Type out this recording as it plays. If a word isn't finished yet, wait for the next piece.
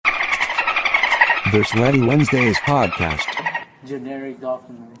The Sweaty Wednesdays podcast. Generic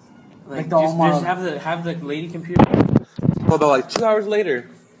dolphin noise. Like, the Omar. just have the lady computer. Well, about like 2 hours later,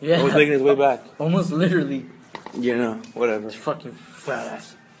 Yeah. I was making his way back. Almost literally. You know, whatever. It's fucking fat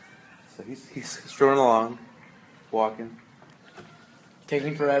ass. So he's strolling along, walking.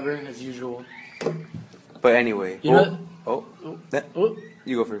 Taking forever, as usual. But anyway. You know- Oh.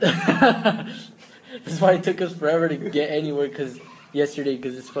 You go first. That's why it took us forever to get anywhere, because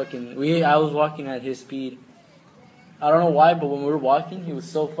it's fucking... I was walking at his speed. I don't know why, but when we were walking, he was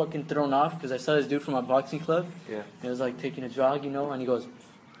so fucking thrown off, because I saw this dude from my boxing club. Yeah. He was like taking a jog, and he goes...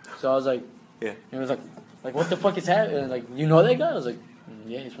 So I was like... Yeah. And he was like, what the fuck is happening? And like, you know that guy? I was like,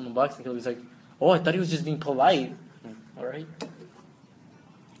 yeah, he's from a boxing club. He's like, oh, I thought he was just being polite. All right.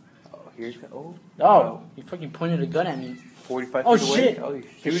 Oh, here's oh. Oh, he fucking pointed a gun at me. 45 Oh, feet away. shit. Oh,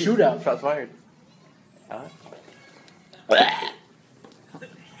 The shootout. Shots fired.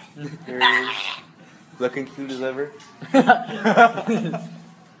 Here he is. Looking cute as ever. What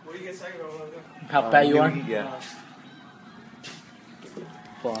are you guys talking about? How fat you are? Yeah.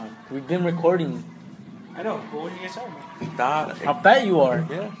 Fuck. We've been recording. I know, but what are you guys talking about? Stop. How fat you are?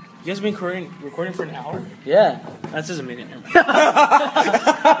 Yeah. You guys been recording for an hour? Yeah. That says a minute.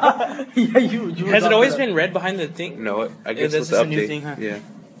 Yeah, you Has it always been red behind the thing? No, I guess this it's is the a new update. thing, huh? Yeah.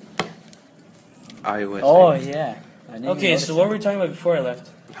 iOS. Oh, yeah. I didn't Okay, notice so what that. were we talking about before I left?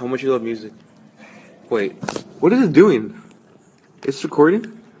 How much you love music? Wait, what is it doing? It's recording?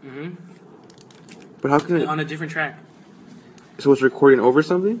 Mm-hmm. But how can it... On a different track. So it's recording over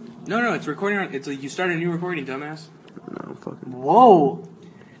something? No, it's recording on. It's like you start a new recording, dumbass. No, fucking... Whoa.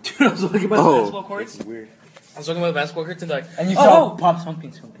 Dude, I was looking about the basketball courts. That's weird. I was talking about the basketball courts and they're like, And you oh, saw oh. Pop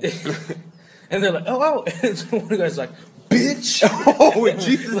something. And they're like, oh. And so one guy's like, bitch. Oh,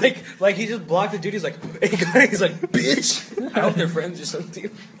 Jesus. like he just blocked the dude. He's like, he's like, bitch. I hope they're friends or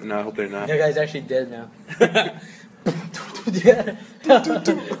something. No, I hope they're not. That guy's actually dead now. Yeah.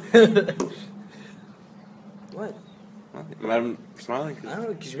 What? I'm smiling. I don't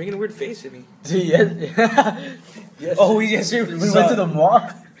know, because you're making a weird face at me. Yes. Oh, yes, We went to the mall.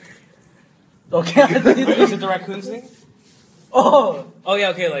 Okay. Wait, is it the raccoons thing? Oh, Oh yeah,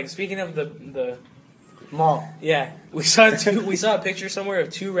 okay. Like speaking of the mall. yeah, we saw a picture somewhere of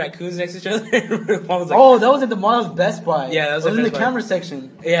two raccoons next to each other. And Mom was like, Oh, that was at the mall's Best Buy. Yeah, that was It at in the Best Buy. camera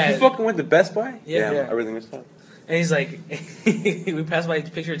section. yeah. You fucking went to Best Buy? Yeah. Yeah. I really missed that. And he's like, we passed by a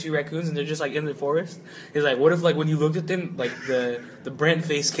picture of two raccoons and they're just like in the forest. He's like, what if like when you looked at them, like the Brent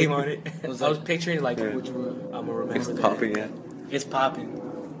face came on it? I was picturing like, Yeah. I'm gonna remember It's that. popping, yeah. It's popping.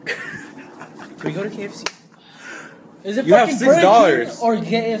 Can we go to KFC? Is it You have fucking $6. Burger King or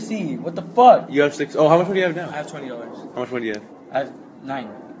KFC? What the fuck? You have 6... Oh, how much money do you have I now? have $20. How much money do you have? I have 9.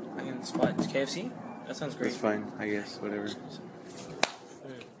 I can spot. It's KFC? That sounds great. That's fine, I guess. Whatever.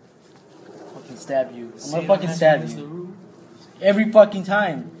 Fucking stab you. I'm See, gonna fucking that's stab the you. rule. Every fucking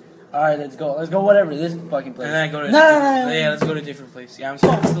time. Alright, let's go. Let's go whatever. This fucking place. And then I go to No. yeah, let's go to a different place. Yeah, I'm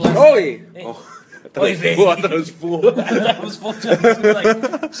sorry. It's the last Oh, yeah. Hey. Oh, I thought it was Wait, full. I thought it was full. that was full time.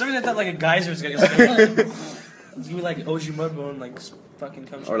 Like, something I thought like a geyser was gonna it's gonna be like OG Mudbone, like fucking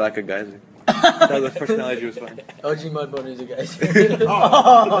comes. Or like a geyser. That was the first analogy was fine. OG Mudbone is a guy.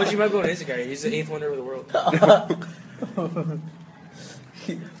 Oh, OG Mudbone is a guy. He's the 8th wonder of the world.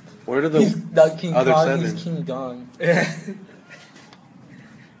 What are He's the not King other Kong, 7? he's King Dong.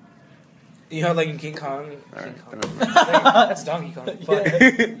 You know, like in King Kong. Alright, King I Kong. don't know. That's Donkey Kong.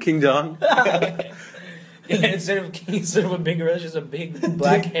 Fuck. King Dong? Yeah, instead of a big gorilla, it's just a big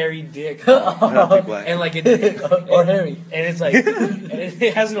black hairy dick. Not big black. And like it, Or Harry. and it's like, and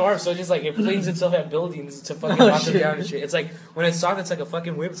it has no arms, so it just like it flings itself at buildings to fucking knock them shit. down and shit. It's like when it's soft, it's like a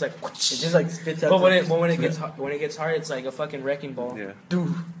fucking whip. It's like, It just like spits out. but when it gets hard, it's like a fucking wrecking ball. Yeah.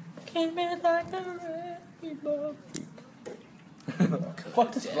 Came in like a wrecking ball.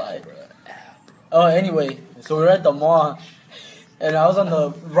 Fuck this fly. Oh, anyway, so we're at the mall, and I was on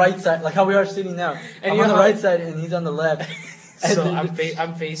the right side, like how we are sitting now. And I'm you're on the how- right side, and he's on the left. And So then-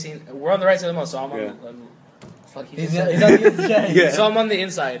 I'm facing. We're on the right side of the mall, so I'm on. Yeah. Fuck, he He's just on said the inside, Yeah. So I'm on the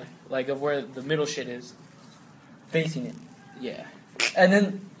inside, like of where the middle shit is. facing it. Yeah. And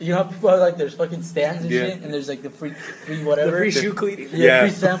then you have people like there's fucking stands and Yeah. shit, and there's like the free whatever. The free shoe cleaning. Yeah.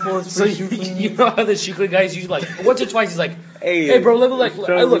 Free samples, So free shoe cleaning. you know how the shoe clean guys usually like once or twice he's like, Hey, hey bro, look let's like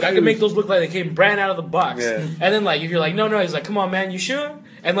show hey, look, the I can make shoes. those look like they came brand out of the box. Yeah. And then like if you're like no, he's like, come on man, you should.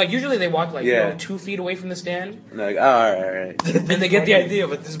 And like usually they walk like Yeah. 2 feet away from the stand, And they're like, oh, alright. and they get the idea.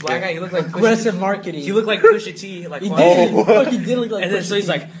 But this black guy, he looked like Aggressive marketing. He looked like Pusha T, like He fine. did. Oh. Fuck, he did look like. And then Pusha so he's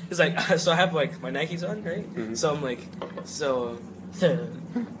T. like, so I have like my Nikes on, right? Mm-hmm. So I'm like, so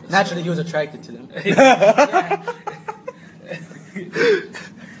Naturally, he was attracted to them. yeah.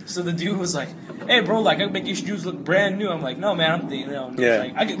 So the dude was like, hey bro, like I can make your shoes look brand new. I'm like, no man, Yeah.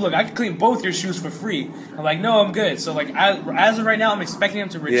 Like, I could clean both your shoes for free. I'm like, no, I'm good. So like, as of right now, I'm expecting him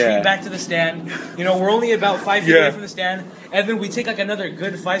to retreat back to the stand. You know, we're only about 5 feet away from the stand, and then we take like another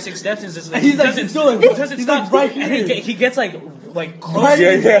good 5-6 steps, and just, like, he doesn't stop. right and here. he gets like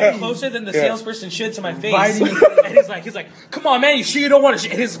closer, closer than the salesperson should to my face. And he's like, come on man, you sure you don't want to?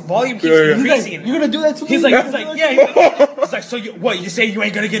 And his volume keeps increasing. You're gonna do that to me? He's like, yeah. He's like, so you say you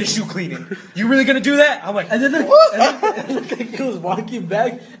ain't gonna get a shoe cleaning? You really gonna do that? I'm like, and then he was walking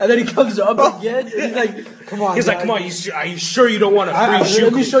back, and then he comes up again, and he's like, come on. He's like, come on, are you sure you don't want a free shoe?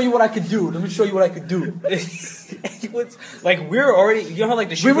 Let me show you what I could do. He was, like, we were already, you know how like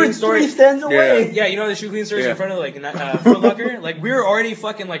the shoe cleaning store 3 stands away. Yeah, you know the shoe cleaning store is in front of like Foot Locker. Like we were already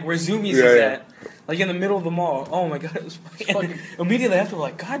fucking like where Zoomies is at. Like in the middle of the mall. Oh my god, it was fucking. Immediately after, we're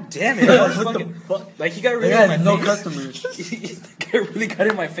like, god damn it! I was fucking, like he got really in my no face. customers. He really got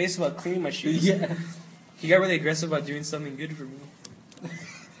in my face about cleaning my shoes. Yeah. He got really aggressive about doing something good for me.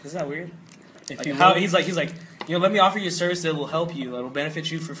 Isn't that weird? Like He's like, you know, let me offer you a service that will help you, that will benefit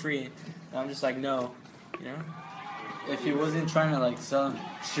you for free. And I'm just like, no, you know. If he wasn't trying to like sell him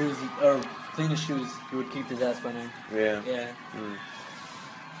shoes or clean his shoes, he would kick his ass by now. Yeah. Yeah.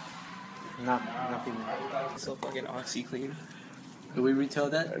 Nothing. So fucking oxy clean. Did we retell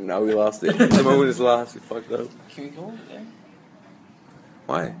that? Now we lost it. The moment is lost. We fucked up. Can we go over there?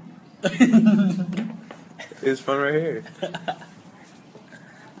 Why? It's fun right here. I'm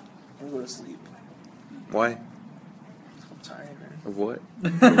gonna go to sleep. Why? I'm tired, man. Of what?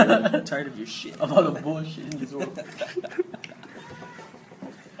 I'm tired of your shit. Of all the bullshit in this world.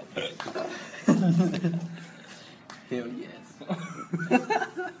 Hell yes.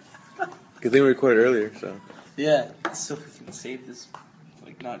 Good thing we recorded earlier, so. Yeah. So we can save this,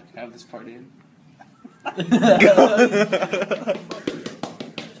 like not have this part in. This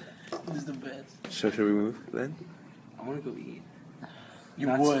is the best. So should we move then? I wanna go eat. You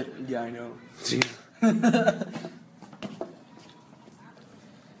would. Yeah, I know.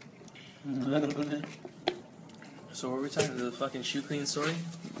 So what were we talking about? The fucking shoe clean story?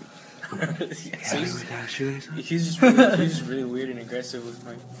 So he's just really weird and aggressive with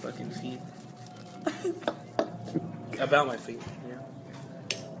my fucking feet. About my feet, yeah.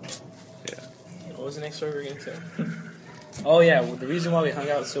 Yeah. What was the next story we were gonna tell? Oh yeah, well, the reason why we hung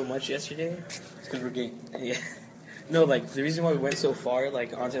out so much yesterday. It's because we're gay. Yeah. No, like the reason why we went so far,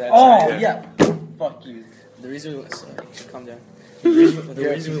 like onto that. Oh side, yeah. Fuck you. The reason we went, sorry, calm down. The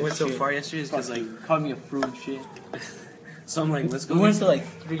reason we went so far yesterday is because like Call me a fruit and shit. so I'm like let's go. We went to like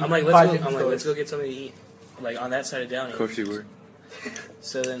 3. I'm like let's go get something to eat, like on that side of Downey. Of course you were.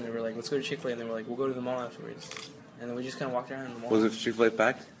 So then they were like, let's go to Chick-fil-A, and they were like, we'll go to the mall afterwards. And then we just kind of walked around in the mall. Was it Chick-fil-A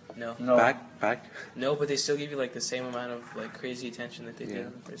packed? No. No. Packed? No, but they still give you like the same amount of like crazy attention that they did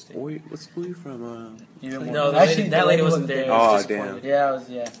on the first day. Wait, what school are you from? No, that lady wasn't there. Oh, I was damn. disappointed. Yeah, I was.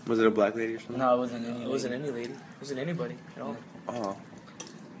 Yeah. Was it a black lady or something? No, it wasn't any. It wasn't any lady. It wasn't anybody at all. Oh.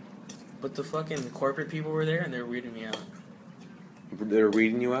 But the fucking corporate people were there, and they were weirding me out. They were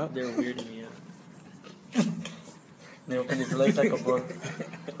reading you out? They were weirding me out. They opened his legs like a book.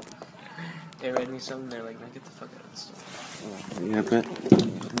 They read me something, they're like, man, get the fuck out of this stuff. Oh, yeah, bet.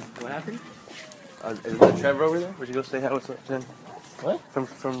 What happened? Is that Trevor over there? Would you go say hi with him? What? From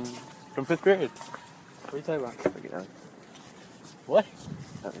 5th grade. What are you talking about? What?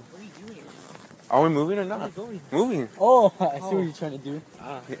 What are you doing? Are we moving or Where are not? you going? Moving. Oh, I see what you're trying to do.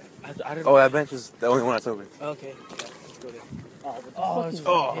 I don't Oh, that bench is the only one that's open. Okay. Yeah, let's go there. Oh, it's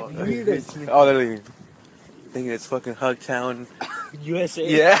Oh. Oh, they're leaving. Thinking it's fucking Hugtown. USA?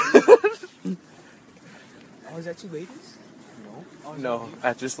 Yeah. Oh, is that two ladies? No,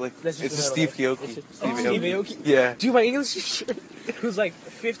 I just like That's it's just a another Steve one. Aoki. It's just- Steve Steve Aoki. Aoki? Yeah. Dude, my English teacher, who's like a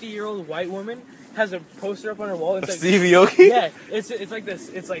 50-year-old white woman, has a poster up on her wall. It's like Steve Aoki? Yeah, it's like this.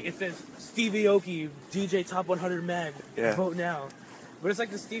 It's like it says Steve Aoki, DJ Top 100 Mag. Yeah. Vote now. But it's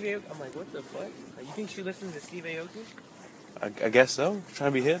like the Steve Aoki. I'm like, what the fuck? Like, you think she listens to Steve Aoki? I guess so.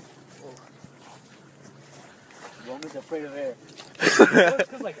 Trying to be hip. Woman's afraid of air. It's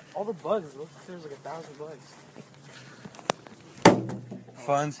because like all the bugs. Look, there's like 1,000 bugs.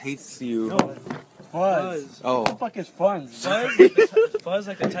 Funds hates you. No, Fuzz. Oh. What the fuck is Fuzz? Fuzz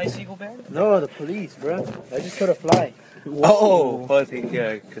like the Ty Segall band? No, the police, bro. I just heard a fly. Oh, Fuzz hates,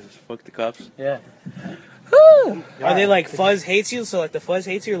 yeah, because fuck the cops. Yeah. Are they like Fuzz hates you? So like the Fuzz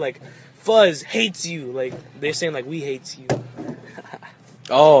hates you, or like Fuzz hates you? Like they're saying like we hate you.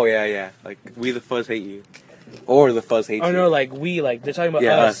 Oh, yeah. Like, we the Fuzz hate you. Or the Fuzz hates Oh you. no, like we, like they're talking about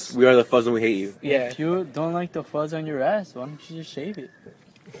Yeah, us. We are the Fuzz and we hate you. Yeah. If you don't like the fuzz on your ass, why don't you just shave it?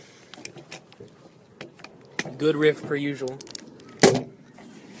 Good riff per usual.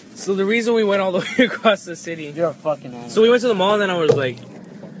 So the reason we went all the way across the city. You're a fucking animal. So we went to the mall and then I was like,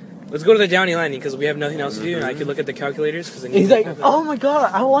 let's go to the Downey Landing because we have nothing else to do and I could look at the calculators. He's like, oh my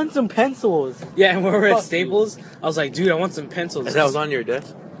god, I want some pencils. Yeah, and when we were at Fuck Staples, I was like, dude, I want some pencils. And that was on your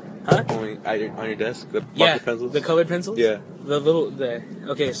desk? Huh? On your desk? The Yeah, bucket pencils? the colored pencils. Yeah.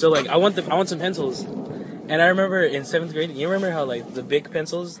 Okay, so like I want some pencils, and I remember in 7th grade. You remember how like the big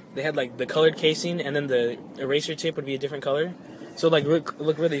pencils they had like the colored casing, and then the eraser tip would be a different color, so like look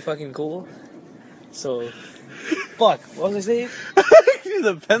really fucking cool. So, fuck. What was I saying?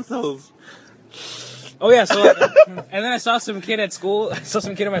 The pencils. Oh yeah. So and then I saw some kid at school. I saw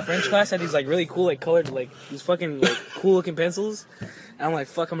some kid in my French class had these like really cool like colored like these fucking like cool looking pencils. And I'm like,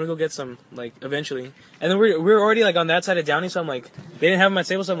 fuck, I'm gonna go get some, like, eventually. And then we were already, like, on that side of Downey, so I'm like, they didn't have them at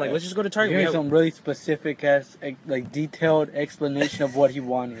Staples, so I'm like, let's just go to Target. Here's some really specific ass, like, detailed explanation of what he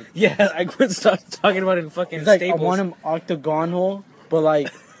wanted. Yeah, I couldn't stop talking about it in fucking He's like, Staples. I want him octagonal, but,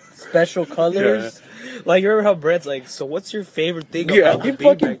 like, special colors. Yeah. Like, you remember how Brett's like, so what's your favorite thing Yeah, about he the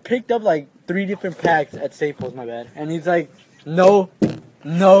fucking beanbag? picked up, like, 3 different packs at Staples, my bad. And he's like, no.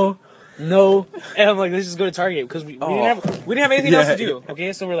 And I'm like, let's just go to Target, because we didn't have anything else to do,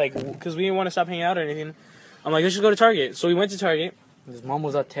 okay? So we're like, because we didn't want to stop hanging out or anything. I'm like, let's just go to Target. So we went to Target. His mom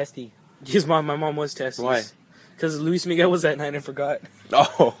was a testy. My mom was testing. Why? Because Luis Miguel was that night and I forgot.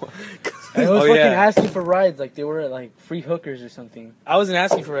 Oh. And it was Oh, fucking yeah. asking for rides, like they were like free hookers or something. I wasn't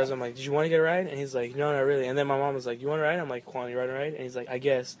asking for us. I'm like, did you want to get a ride? And he's like, no, not really. And then my mom was like, you want a ride? I'm like, Quan, you ride a ride? And he's like, I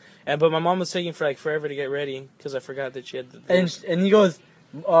guess. But my mom was taking for like forever to get ready because I forgot that she had the And he goes,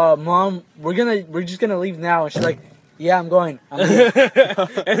 Mom, we're just gonna leave now. And she's like, yeah, I'm going. And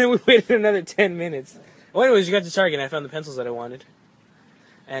then we waited another 10 minutes. Well, anyways, you got to Target and I found the pencils that I wanted.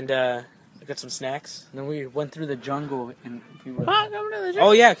 And I got some snacks. And then we went through the jungle and we were.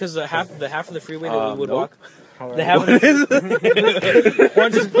 Oh yeah, because the half of the freeway that we would nope. walk. All The right. half of the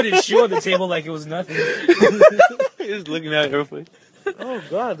Juan just put his shoe on the table like it was nothing. Just looking at her face. Oh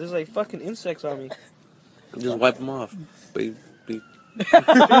god, there's like fucking insects on me. Just wipe them off. Beep, beep.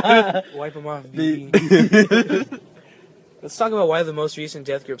 Wipe them off, BB. Let's talk about why the most recent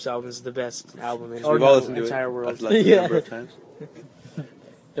Death Grips album is the best album in We've all the listened to it. entire world. I've listened to it a number of times.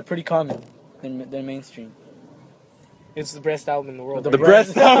 They're pretty common. They're mainstream. It's the best album in the world. The The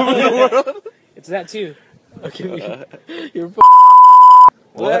best album in the world. It's that too. Okay, you're.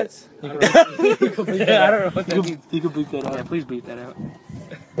 What? You can bleep that I out. don't know what that means. You can bleep that Yeah, out. please beat that out.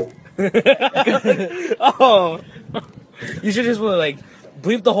 Oh, you should just like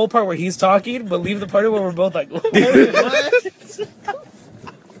bleep the whole part where he's talking, but leave the part where we're both like. What?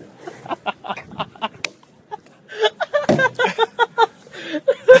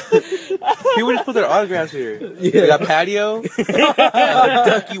 People just put their autographs here. Yeah. We got Patio,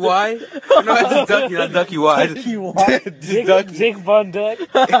 Ducky Y. No, that's Ducky, not Ducky Y. You want? Dick Von Duck.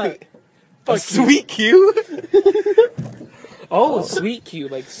 Sweet Q. Oh, sweet Q,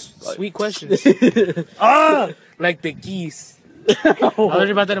 like sweet questions. Like the geese. I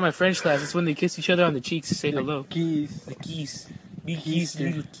learned about that in my French class. It's when they kiss each other on the cheeks to say hello. Keys. The geese. Big geese,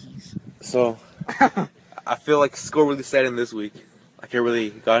 little geese. So, I feel like school really set in this week. Like I really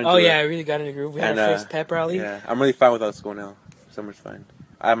got into Oh it. yeah, I really got in a groove. We had And, our first pep rally. Yeah, I'm really fine without school now. Summer's fine.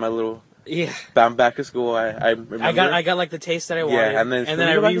 I have my little. Yeah. I'm back to school. I remember. I got like the taste that I wanted. Yeah, and then I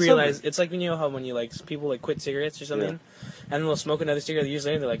we go back to realized it's like when you know how when you like people like quit cigarettes or something, and then they'll smoke another cigarette years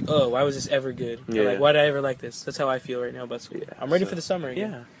later. They're like, oh, why was this ever good? They're Yeah. like, why did I ever like this? That's how I feel right now about school. Yeah, I'm ready so- for the summer again.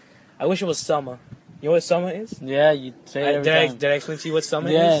 Yeah. I wish it was summer. You know what summer is? Yeah, you say it every time. Did I explain to you what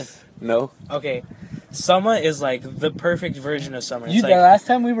summer Yes. is? No. Okay. Summer is like the perfect version of summer. It's You, like, the last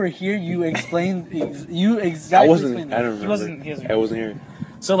time we were here, you explained, you exactly I wasn't. explained I that. don't remember. He wasn't I wasn't here.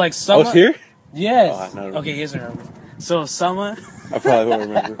 so like I summer. was here. Yes. Oh, I don't Okay, he doesn't remember. So summer. I probably won't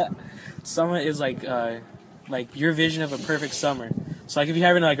remember. Summer is like your vision of a perfect summer. So like if you're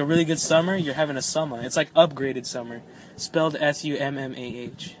having like a really good summer, you're having a summer. It's like upgraded summer, spelled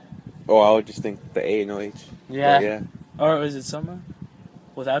SUMMAH. Oh, I would just think the A, no H. Yeah. But yeah. Or is it summer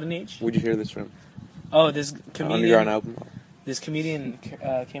without an H? Where'd you hear this from? Oh, this Underground comedian. album. This comedian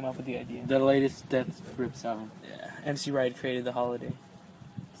came up with the idea. The latest Death Grips album. Yeah. MC Ride created the holiday.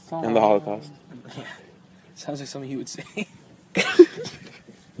 And the Holocaust. Yeah. Sounds like something he would say.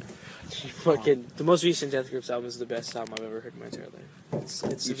 Fucking. The most recent Death Grips album is the best album I've ever heard in my entire life. It's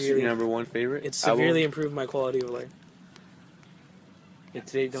Your severely number one favorite. It's album? severely improved my quality of life.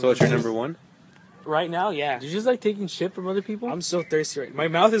 So it's your number one. Right now, yeah. You're just like taking shit from other people. I'm so thirsty right. My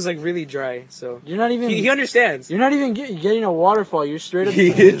mouth is like really dry, so You're not even. he understands. You're not even getting a waterfall. You're straight up He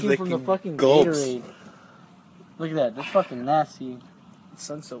is drinking from the licking fucking gulps. Gatorade. Look at that. That's fucking nasty. The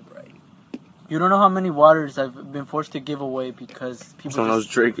sun's so bright. You don't know how many waters I've been forced to give away because people. Someone else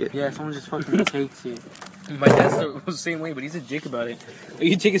drink it. Yeah, someone just fucking takes it. My dad's the same way, but he's a dick about it.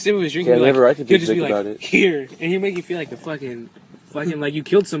 You take a sip of his drink, Yeah, and you be have a right to he'll be just be dick like, about it. here, and he'll make you feel like the fucking like you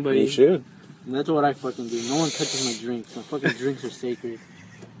killed somebody. You should. And that's what I fucking do. No one touches my drinks. My fucking drinks are sacred.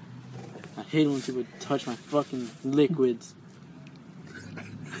 I hate when people touch my fucking liquids.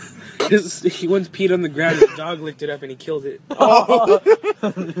 He once peed on the ground, his dog licked it up, and he killed it.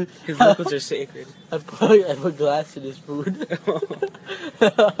 His liquids are sacred. I put glass in his food.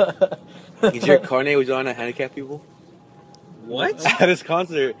 Did your carne was on to handicap people? What? At his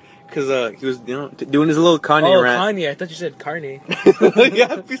concert. Because he was doing his little Kanye Oh, rant. Kanye. I thought you said carne.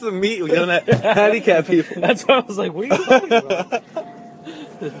 Yeah, a piece of meat was on that handicap people. That's why I was like, what are you talking about?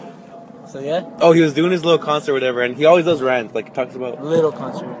 So yeah, Oh, he was doing his little concert or whatever, and he always does rants. Like, he talks about... little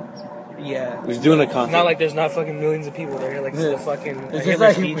concert. Yeah. He was doing a concert. Not like there's not fucking millions of people there. Like, it's a fucking It's Hitler just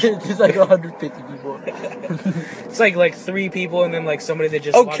like speech. it's just like 150 people. It's like 3 people and then like somebody that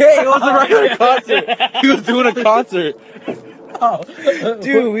just Okay, it wasn't a regular concert. He was doing a concert.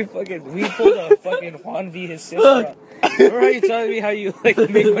 Dude, we pulled a fucking Juan V his sister. Remember how you telling me how you like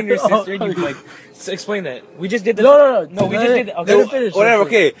make fun of your sister and you like explain that? We just did the No, we just did Let him finish. Whatever,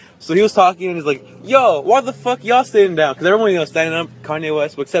 okay. So he was talking and he's like, yo, why the fuck y'all sitting down? Because everyone, standing up, Kanye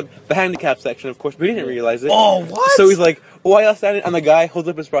West, except the handicap section, of course, but he didn't realize it. Oh, what? So he's like, why y'all standing? And the guy holds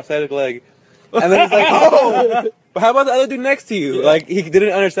up his prosthetic leg. And then he's like, oh, but how about the other dude next to you? Like, he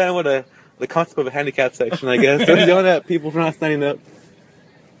didn't understand what the concept of a handicap section, I guess. So he's yelling at people for not standing up.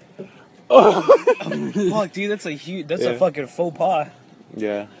 Fuck, dude, that's a fucking faux pas.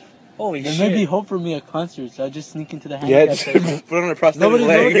 Yeah. Holy There shit. may be hope for me at concerts. I just sneak into the Yeah, handicap just section. put on a prosthetic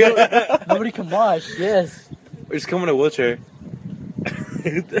leg. Nobody can watch. Yes. Or just come in a wheelchair.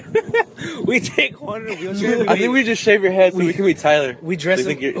 We take one in a wheelchair. I think we just shave your head so we can be Tyler. We dress So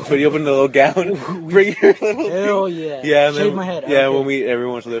him. you open the little gown, bring your little Hell thing. yeah. Yeah, and Shave then, my head. Yeah, Okay. when we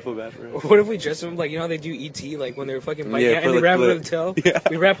everyone's a little bad for it. What if we dress him like, you know how they do E.T. like when they were fucking biting Yeah, out for and they like wrap the- it with a tail? Yeah.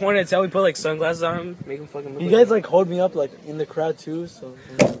 We wrap one in a tail, we put like sunglasses on him, make him fucking look You like guys like hold me up like in the crowd too, so.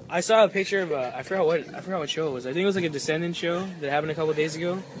 I saw a picture of I forgot what show it was. I think it was like a Descendant show that happened a couple days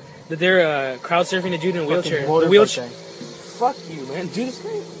ago. That they're crowd surfing a dude in a wheelchair. The wheelchair. Fuck you, man. Do this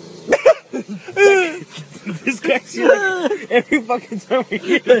thing. This guy's here like every fucking time we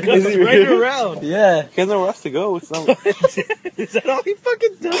hear him, Is goes he right really? around. Yeah. He has nowhere else to go. It's not. Is that all he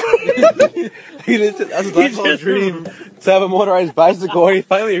fucking does? That's his lifelong dream to have a motorized bicycle, and he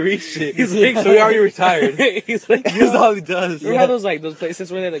finally reached it. He's like- so he already retired. He's like, That's all he does. remember how those like those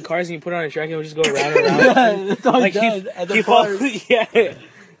places where they have the cars and you put on a track and it'll just go around and around? That's all Like he does. At the he park. falls, yeah.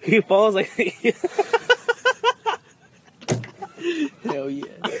 He falls like Hell yeah.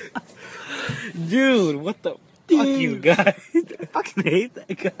 dude, what the fuck you guys? I fucking hate that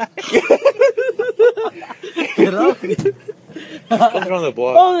guy. Get off me. Comes around the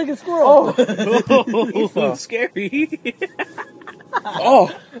block. Oh, like a squirrel. Oh, scary. Oh,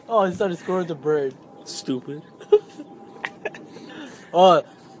 Oh, he started scoring the bird. Stupid. Oh,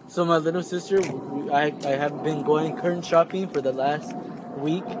 so my little sister, I have been going curtain shopping for the last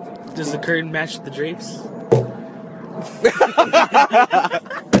week. Does the curtain match the drapes?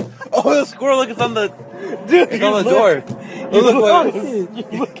 oh, the squirrel! Look, it's on the Dude, it's on the door. Look, look,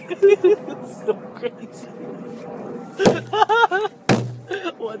 so crazy.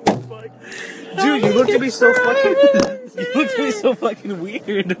 What the fuck? Dude, you look to be so fucking. You look to be so fucking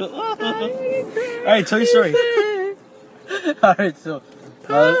weird. Alright, tell your story. Alright, so.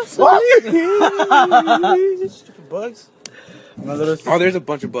 Stupid bugs. My little sister. Oh, there's a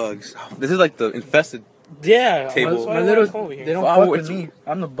bunch of bugs. This is like the infested. Yeah. Table. that's why My I little. wanna come over here. They don't Wow, fuck with it's- me.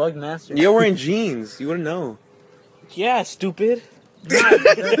 I'm the bug master. You're wearing jeans. You wouldn't know. Yeah, stupid.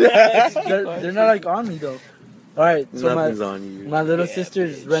 They're not like on me though. Alright, so Nothing's on you. my little sister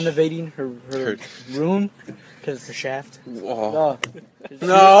is renovating her room. Cause The shaft. Oh. oh,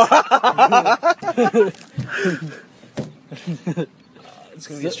 No. It's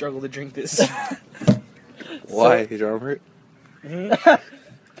gonna be a struggle to drink this. Why? Is your arm hurt?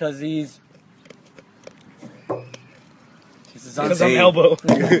 cause he's Because on I'm Insane. elbow.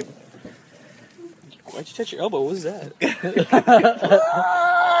 Why'd you touch your elbow? What was that?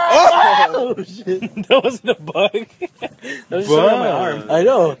 oh shit. That wasn't a bug. That was just around my arm. I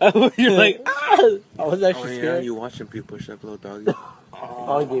know. You're like, I was actually Oh yeah, scared. you watching people push up, little doggy.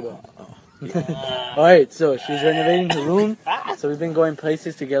 Oh, I gave up. Alright, so she's renovating her room. So we've been going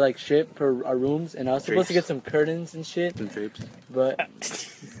places to get like shit for our rooms, and I was supposed to get some curtains and shit, And drapes. but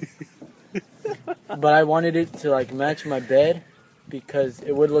I wanted it to like match my bed because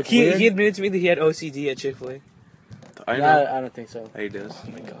it would look weird. he admitted to me that he had OCD at Chick-fil-A. I know. Nah, I don't think so. He does. Oh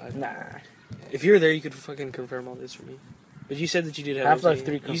my god. Nah. If you were there, you could fucking confirm all this for me. But you said that you did have Half-Life OCD.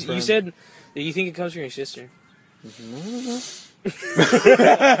 3 You confirmed. said that you think it comes from your sister.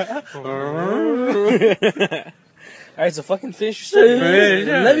 Alright, so fucking finish your story.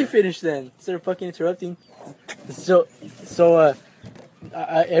 Let me finish then. Instead of fucking interrupting. So,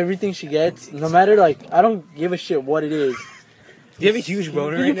 everything she gets, no matter like, I don't give a shit what it is. You have a huge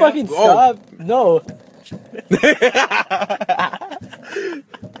boner Can right you now? fucking stop? No.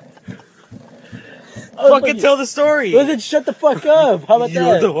 Fucking tell the story. Well, then shut the fuck up. How about You're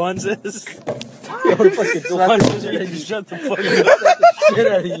that? the one says. I would fucking The slap one the says shit you out can of you. shut the fuck Slap the shit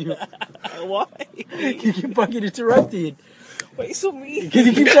out of you. up. Why? You keep fucking interrupting. Why are you so mean? Because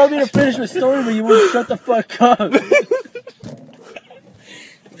you keep telling me to finish my story, but you won't shut the fuck up.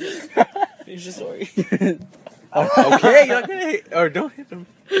 Finish the story. Okay, you're not gonna hit, or don't hit him.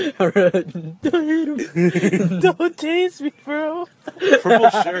 Alright, don't hit him. Don't taste me, bro. Purple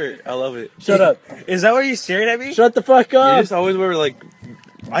shirt, I love it. Shut up. Is that why you're staring at me? Shut the fuck You up. just always wear like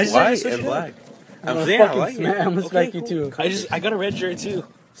I just white switch and it up. black. I'm I'm gonna saying I fucking like smack, it. I'm gonna smack you cool. too. I got a red shirt too.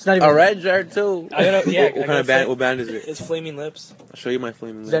 It's not even A red shirt too. I got a, yeah. What kind of band? What band is it? It's Flaming Lips. I'll show you my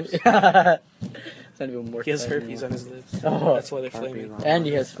flaming It's lips. not even more. He has fun herpes anymore. on his lips. Oh, That's why they're flaming.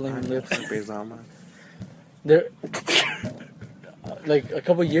 Andy has flaming lips. Herpes on my. There, like a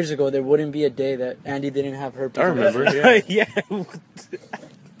couple years ago, there wouldn't be a day that Andy didn't have herpes. I remember. Yeah.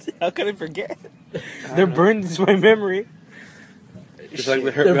 How could I forget? They're burned into my memory. Just like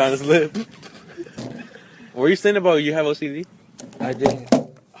the herpes on his lip. What were you saying about you have OCD? I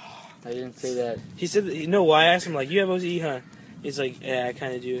didn't say that. He said, that, you know why? I asked him, like, you have OCD, huh? He's like, yeah, I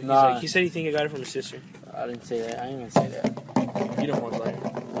kind of do. He's Nah. like, he said he think I got it from his sister. I didn't say that. I didn't even say that. You don't want to lie.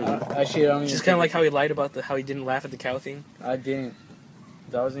 Actually, I don't even. Just kind of like how he lied about how he didn't laugh at the cow thing. I didn't.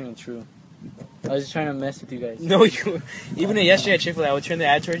 That wasn't even true. I was just trying to mess with you guys. No, you. Even yesterday at Chick-fil-A, I would turn the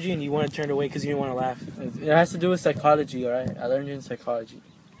ad towards you and you want to turn it away because you didn't want to laugh. It has to do with psychology, alright? I learned it in psychology.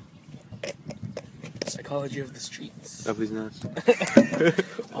 Psychology of the streets. Of these nuts.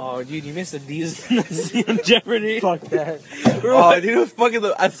 Oh, dude, you missed the D's in the scene on Jeopardy. Fuck that. Oh, dude, it was fucking.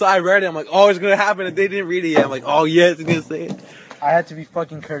 I read it. I'm like, oh, it's gonna happen, and they didn't read it yet. I'm like, oh yes, it's gonna say it. I had to be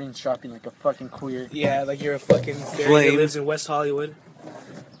fucking curtain shopping like a fucking queer. Yeah, like you're a fucking fairy Flame. that lives in West Hollywood.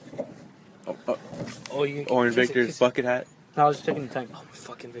 Oh, Oh, you Orange kiss it, Victor's kiss it. bucket hat. I was just checking the time. Oh,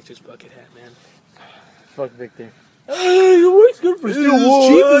 fucking Victor's bucket hat, man. Fuck Victor. Your work's good for steel wool.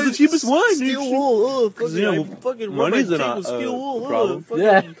 It's the cheapest one. Steel wool. Oh, fucking, Yeah, I fucking money's rub my not tape with steel wool. problem. Fucking,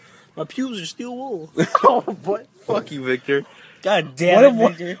 Yeah. My pubes are steel wool. Oh, what? Fuck you, Victor. God damn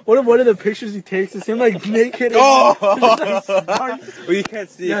What if one of the pictures he takes is him like naked? Oh! Well, you can't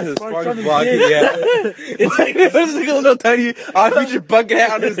see it Yeah, because sparks Sparks on his blocking. dick. Yeah. It's like it's like a little tiny feature bucket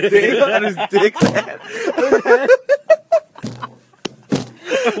hat on his dick. On his dick.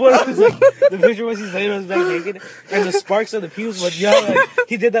 What was like the picture was he's laying on his back naked and the sparks of the pubes, but yeah, like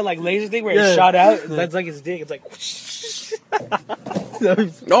he did that like laser thing where Yeah. it shot out. That's like his dick. It's like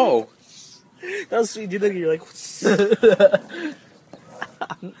No. that was sweet, dude. Look, you're like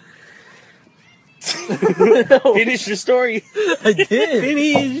finish your story. I did.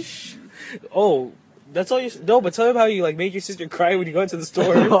 Finish. Oh, that's all you. No, but tell him how you like make your sister cry when you go into the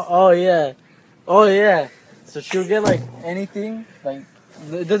store. Oh yeah. Oh yeah. So she'll get like anything, like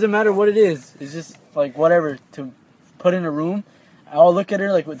it doesn't matter what it is. It's just like whatever to put in a room. I'll look at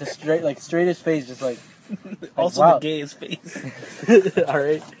her like with the straightest face, just like Also wow. the gayest face. All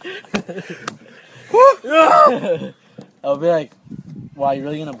right. I'll be like, "Wow, you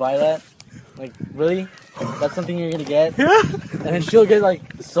really gonna buy that? Like, really? That's something you're gonna get?" And then she'll get like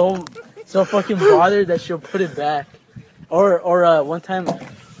so fucking bothered that she'll put it back. Or one time,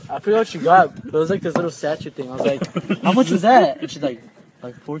 I forgot what she got. But it was like this little statue thing. I was like, "How much was that?" And she's like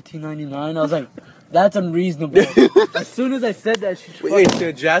 $14.99. I was like, "That's unreasonable." As soon as I said that, she Wait,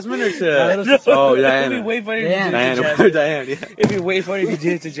 to Jasmine or My to? little sister. Oh, It'd be Diana. way funny Diana. if you did it to Diana. Jazz. Diana. Yeah. It'd be way funny if you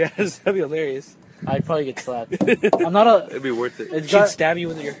did it to Jazz. That'd be hilarious. I'd probably get slapped. I'm not a. It'd be worth it. It's She'd got. stab you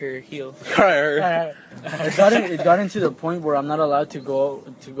with her heel. It got into the point where I'm not allowed to go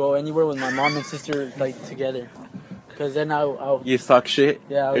anywhere with my mom and sister like together, because then I'll You suck shit.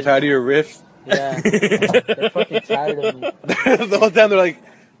 Yeah, I You're was- tired of your riffs. yeah, they're fucking tired of me. The whole time they're like,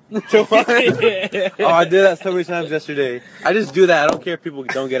 "So what?" Oh, I did that so many times yesterday. I just do that. I don't care if people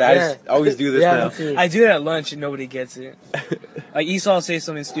don't get it. I just always do this Yeah, now. me too. I do it at lunch and nobody gets it. Like Esau will say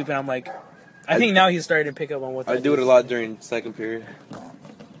something stupid. I'm like, I think now he's starting to pick up on what I that do it a is. lot during second period.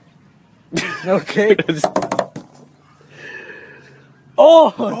 Okay.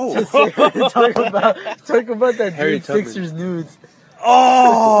 Oh, talk about that Harry dude Tubman. Sixers nudes.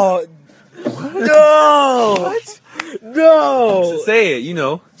 Oh no! What? No! Say it, you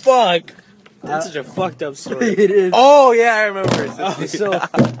know. Fuck! That's such a fucked up story. It is. Oh yeah, I remember. So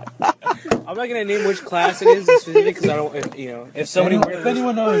I'm not gonna name which class it is in specific because I don't, if somebody, If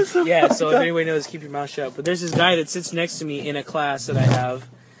anyone knows. yeah. So if anybody knows, keep your mouth shut. But there's this guy that sits next to me in a class that I have,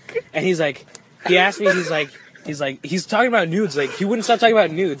 and he asked me, he's talking about nudes. Like he wouldn't stop talking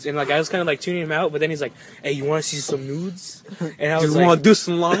about nudes, and like I was kind of like tuning him out. But then he's like, "Hey, you want to see some nudes?" And I was You like, want to do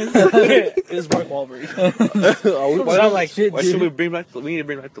some lines? "It was Mark Wahlberg." Why I'm like, shit, why dude. should we bring back? We need to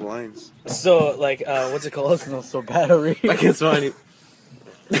bring back the lines. So like, what's it called? Smells so bad already. Like it's funny.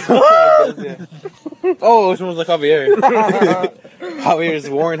 Oh, which one was like Javier? Javier's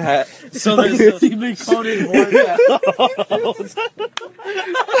Warren hat. So there's Stephen Conan more.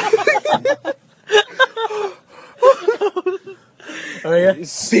 Oh yeah.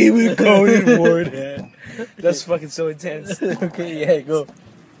 Stephen Conan Ward. That's fucking so intense. Okay, yeah, go.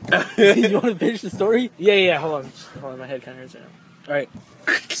 You want to finish the story? Yeah. Hold on. My head kind of hurts right now. All right.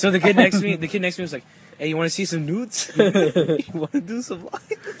 So the kid next to me was like, "Hey, you want to see some nudes? You want to do some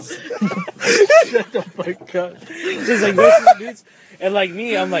lines?" Shut the fuck up. Just like, "Want to see some nudes?" And like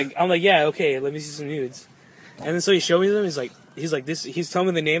me, I'm like, "Yeah, okay, let me see some nudes." And then so he showed me them. He's telling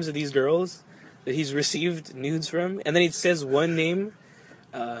me the names of these girls that he's received nudes from, and then he says one name,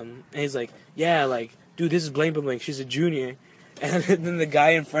 and he's like, "Yeah, like, dude, this is blank blank. She's a junior." And then the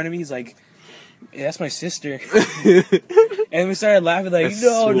guy in front of me, he's like, "Yeah, that's my sister." And we started laughing like, That's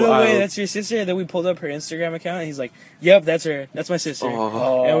no way, wild. that's your sister. And then we pulled up her Instagram account, and he's like, "Yep, that's her. That's my sister."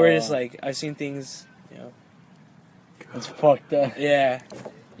 Oh. And we're just like, I've seen things, It's fucked up. yeah,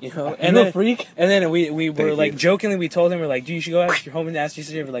 and You then a freak? and then we were Thank like you. jokingly, we told him, we're like, "Dude, you should go ask your home and ask your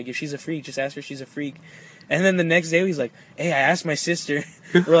sister. But like, if she's a freak, just ask her if she's a freak." And then the next day, he's like, "Hey, I asked my sister."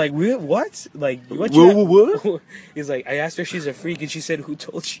 We're like, "What? Like, what? What? He's like, "I asked her if she's a freak, and she said, 'Who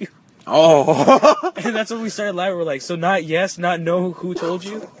told you?'" Oh. And that's when we started laughing. We're like, "So not yes, not no. Who told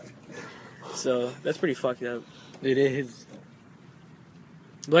you?" So that's pretty fucked up. It is.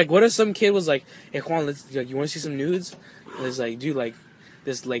 Like, what if some kid was like, "Hey, Juan, you want to see some nudes?" And it's like, dude, like,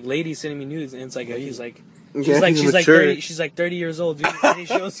 this like lady sending me nudes, and it's like, he's like. She's like 30 years old, dude. And he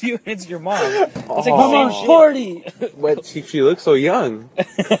shows you it's your mom. It's like the Mom, same I'm shit. 40. But she looks so young.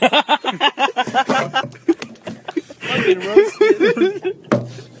 Fucking roasted.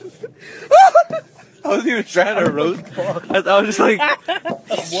 I wasn't even trying to roast. I was just like,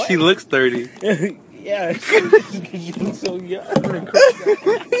 she looks 30. Yeah, because you look so young. I'm gonna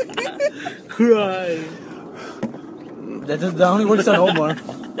cry. That only works on Omar.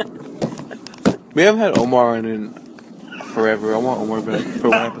 We haven't had Omar in forever. I want Omar back for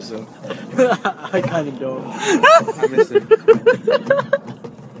one episode. I kind of don't. I miss him.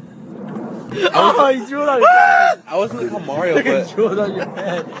 Oh, you drew it on your head. I wasn't like Mario, You but drew it on your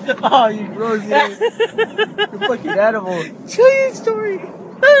head. Oh, you gross. You fucking animal. Tell your story.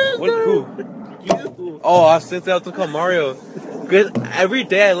 who? Oh, I sent out to call Mario. Because every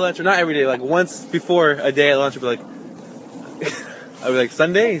day at lunch, or not every day, like once before a day at lunch, I'd be like,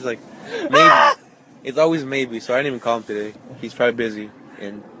 Sunday? He's like, maybe. It's always maybe, so I didn't even call him today. He's probably busy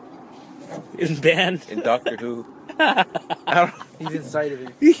in band. Doctor Who. I don't He's inside of it.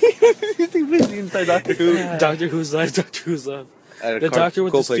 He's busy inside Doctor Who. Doctor Who's life. Doctor Who's love. At a The doctor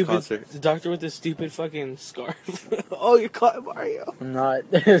with the Coldplay stupid. concert. The doctor with the stupid fucking scarf. Oh, you caught Mario. I'm not.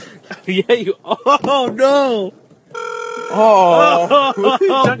 Yeah, you. Oh no. Oh.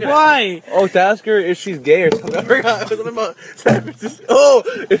 Why? Oh, to ask her if she's gay or something. I forgot something about San Francisco. Oh,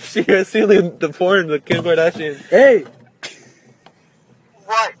 if she has seen the porn, the Kim Kardashian. Hey,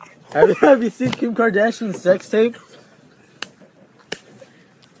 What? have you seen Kim Kardashian's sex tape?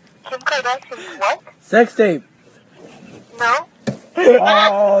 Kim Kardashian's what? Sex tape. No?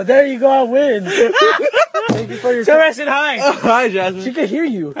 Oh, there you go. I win. Thank you for your. Tell her I said hi. Hi, Jasmine. She can hear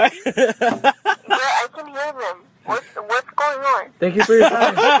you. Yeah, I can hear them. What's going on? Thank you for your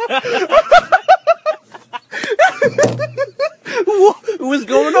time. What's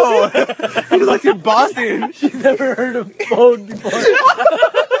going on? He's like in Boston. She's never heard of phone before.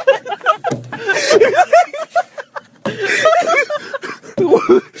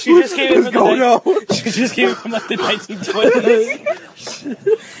 She just came in from going on? She just came in from like the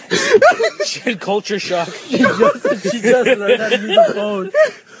 1920s. She had culture shock. She just learned how to use a phone.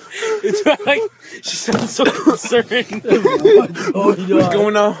 It's like she sounds so concerned. What's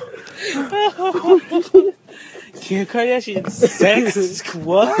Going on? Kim Kardashian sex?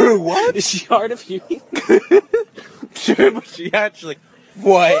 What? What? Is she hard of hearing? Sure, but she actually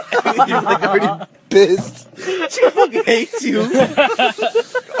what? You're like already pissed. She fucking hates you.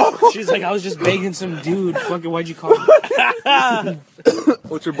 She's like, I was just begging some dude. Fucking, why'd you call me?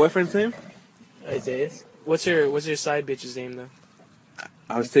 What's your boyfriend's name? Isaiah. What's your side bitch's name though?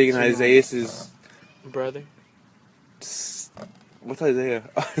 I was taking Isaiah's. Brother. What's Isaiah?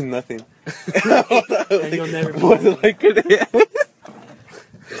 Nothing. And you'll never be What like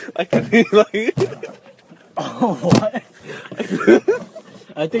like Oh, what?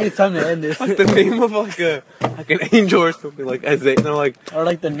 I think it's time to end this. like the name of like an angel or something like Isaiah. No, like Or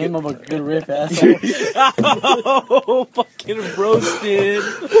like the name of a good riff, asshole. Oh, fucking roasted.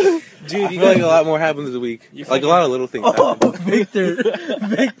 Dude, I feel like a lot more happened this week. Like a lot of little things. happened. Victor.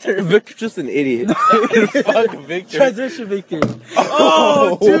 Victor's just an idiot. Fuck Victor. Transition Victor.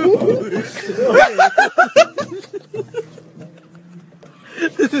 Oh, dude.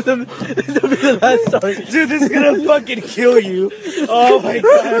 This will be the last story. Dude, this is gonna fucking kill you. Oh my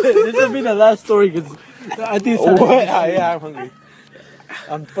god. This will be the last story because I think it's time to What? end. Yeah, I'm hungry.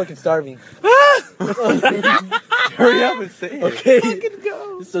 I'm fucking starving. Hurry up and say it. Okay.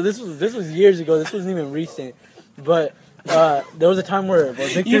 So this was years ago. This wasn't even recent, but there was a time where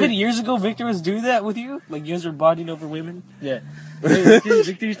Victor. Even years ago, Victor was doing that with you? Like, you guys were bonding over women? Yeah.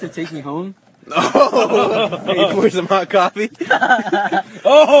 Victor used to take me home. Oh, hey, pour some hot coffee.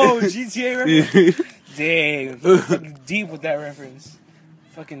 Oh, GTA reference? Dang. Fucking deep with that reference.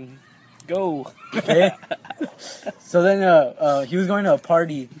 Fucking go. Okay. So then he was going to a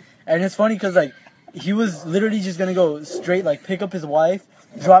party, and it's funny because like he was literally just gonna go straight like pick up his wife,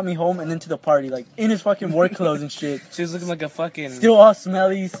 drop me home, and then to the party like in his fucking work clothes and shit. She was looking like a fucking... Still all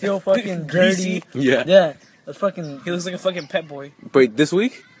smelly, still fucking dirty. Yeah. Yeah. That's fucking. He looks like a fucking pet boy. Wait, this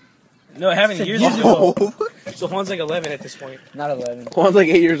week? No, it happened Said years years ago. Oh. So Juan's like 11 at this point. Not 11. One's like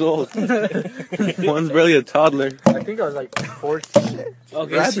 8 years old. One's barely a toddler. I think I was like 14. Okay,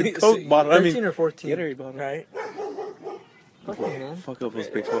 Grab the Coke bottle. I 13 mean, or 14. Gatorade bottle. Right? Fucking man. Fuck up those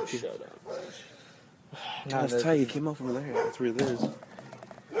big smoky. Nah, That's tight. You came out from there. That's where it is.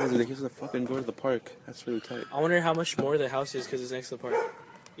 Guys, they the fucking door to the park. That's really tight. I wonder how much more the house is because it's next to the park.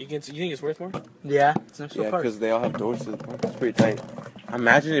 You think it's worth more? Yeah, it's next to Yeah, the park. because they all have doors to the park. It's pretty tight.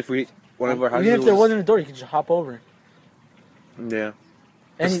 Imagine if one of our houses Even if there was- wasn't a door, you could just hop over. Yeah. And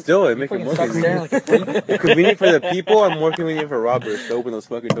But you- still, it you makes it fucking more stop staring convenient. like a freak. Convenient for the people and more convenient for robbers to open those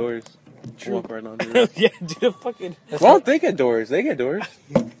fucking doors. True. Walk right onto them. Yeah, dude, a fucking... Well, they get doors. They get doors.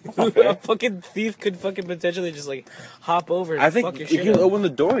 a fucking thief could fucking potentially just like hop over and I think fuck your you shit can up. open the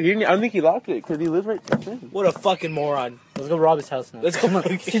door. I don't think he locked it because he lives right there. What a fucking moron. Let's go rob his house now. Let's go.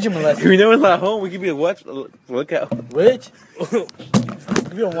 Teach him a If lesson. we know he's not home, we could be a watch. Look out. Which?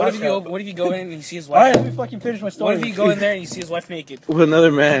 What if you go in and you see his Alright, wife? let me fucking finish my story. What if you go in there and you see his wife naked? With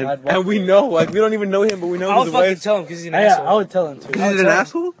another man, I'd walk and we know, like, we don't even know him, but we know I'll his fucking wife. tell him because he's an Yeah, asshole. I would tell him too. He's an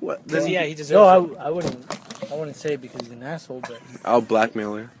asshole. What? Because yeah, he deserves No, it. I wouldn't say it because he's an asshole, but I'll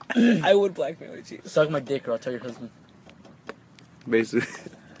blackmail her, I would blackmail her too. suck my dick or I'll tell your husband. basically.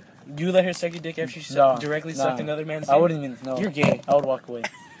 You let her suck your dick after she No, directly nah. sucked another man's I dick? wouldn't even know. You're gay. I would walk away.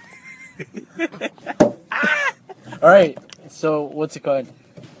 Alright, so what's it called?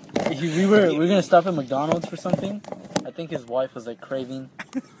 We were gonna stop at McDonald's for something. I think his wife was like craving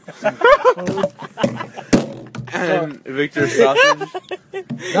some food. And Victor's sausage.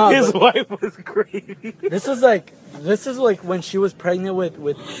 No, His but wife was crazy. this is like when she was pregnant with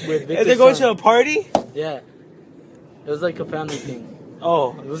Victor's And they're going to son. a party? Yeah. It was like a family thing.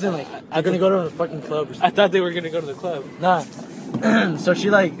 Oh, It wasn't like I'm gonna go to the fucking club or something. I thought they were gonna go to the club. Nah. So she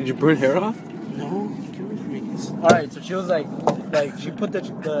like Did you burn hair off? No, you were freaks. alright, so she was like she put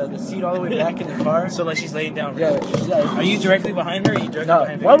the seat all the way back in the car. So like she's laying down. Yeah, she's like, Are you directly behind her? Or are you directly no,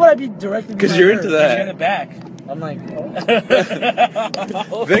 behind her? why would I be directly Because behind you're her? into You're in the that. back. I'm like,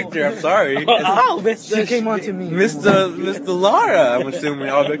 oh. Victor, I'm sorry. Oh, She came on to me. Mr. Laura, I'm assuming.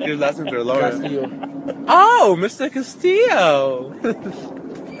 All Victor's last names are Laura. Castillo. Oh, Mr. Castillo.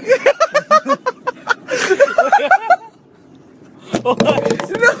 No,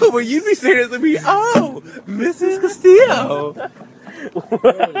 but you'd be saying it to me. Oh, Mrs. Castillo.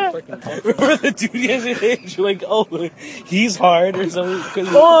 Remember the dude yesterday? You're like, oh, he's hard or something.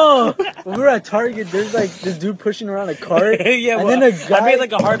 'Cause Oh, when we were at Target, there's like this dude pushing around a cart. yeah, and well, then a guy, I made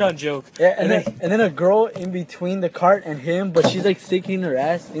like a hard-on joke. yeah, and then a girl in between the cart and him, but she's like sticking her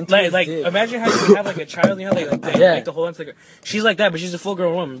ass into his Like dick. imagine how you have like a child, you know, Yeah. like to hold on to the. She's like that, but she's a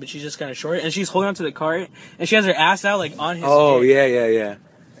full-grown woman, but she's just kind of short, and she's holding on to the cart, and she has her ass out like on his. Oh, dick. yeah.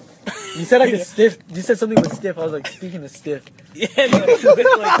 You said like a stiff. You said something with stiff. I was like, speaking of stiff. Yeah, no, like, if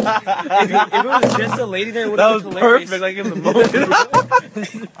it was just a lady there, it would That have was been hilarious. perfect, like in the moment.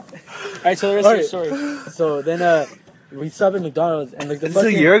 All right, so the rest of the story. So then we stopped at McDonald's and like the This is a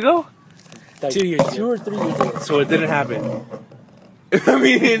fucking- year ago? like, 2 years ago. 2 or 3 years ago. So it didn't happen. I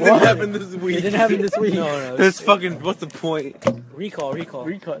mean, it didn't What? happen this week. It didn't happen this week. No, That's fucking, what's the point? recall. Recall,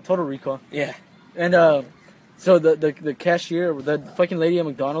 total recall. Yeah. And So the cashier, the fucking lady at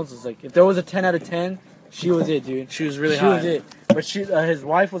McDonald's was like, if there was a 10 out of 10, she was it, dude. She was really She hot. was it. But his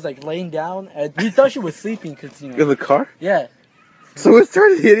wife was like laying down. And he thought she was sleeping because, In the car? yeah. So it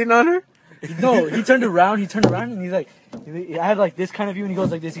started hitting on her? No, he turned around, and he's like, I had like this kind of view, and he goes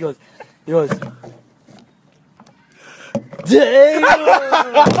like this, he goes, damn!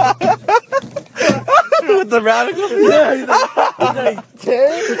 With the radical? Yeah, he's like,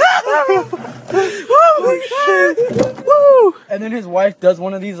 damn! Woo! And then his wife does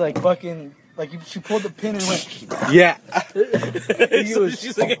one of these like fucking, like she pulled the pin and went, Yeah. So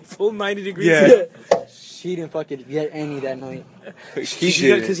she's like at full 90 degrees. Yeah. She didn't fucking get any that night.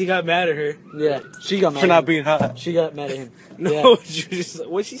 Because he got mad at her. Yeah, she got mad For at not him. being hot. She got mad at him. No, Yeah. she was just like,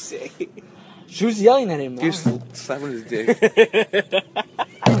 what'd she say? She was yelling at him. He was slapping his dick.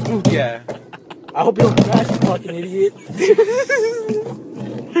 Yeah. I hope you don't crash, you fucking idiot.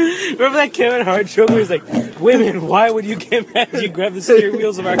 Remember that Kevin Hart joke where he's like, women, why would you get mad if you grab the steering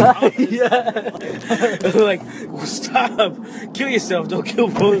wheels of our car? Yeah. They're like, stop, kill yourself, don't kill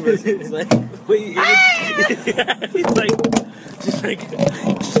both of us. It's like, wait, yeah, he's like, just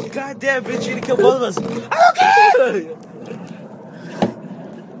goddamn bitch, you need to kill both of us.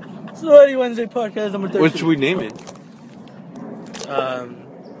 Sweaty Wednesday podcast number 13. What should we name it?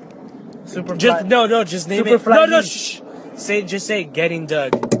 Super Just fly. no, just name Super it. fly No, meat. shh. Say getting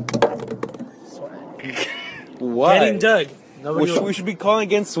Doug. Why? Getting Doug. Nobody We should be calling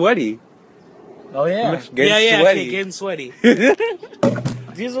again Sweaty. Oh yeah. Getting Yeah, sweaty. okay, getting sweaty.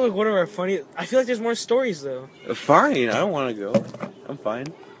 These are like one of our funny. I feel like there's more stories though. Fine, I don't want to go. I'm fine.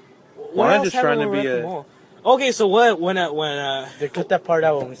 What I'm else just happened trying to when we be were at the mall? Okay, so what when They cut that part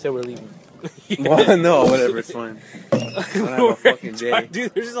out when we said we're leaving. Well, no, whatever, it's fine. I don't have a fucking day.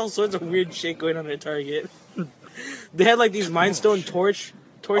 Dude, there's just all sorts of weird shit going on at Target. They had like these Mind Stone torches.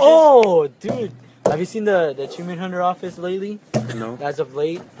 Oh, dude. Have you seen the Achievement Hunter office lately? No. As of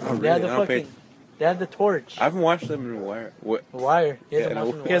late? Oh, They had really? the I don't pay- fucking... They had the torch. I haven't watched them in a while. What? The wire. He hasn't Yeah, watched no.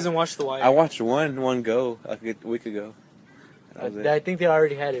 it in a He while. hasn't watched The Wire. I watched one go like a week ago. That was I it. think they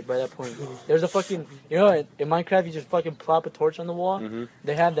already had it by that point. There's a fucking... You know, in Minecraft, you just fucking plop a torch on the wall. Mhm.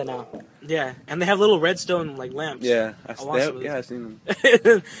 They have that now. Yeah, and they have little redstone like lamps. Yeah, I watched some of I've seen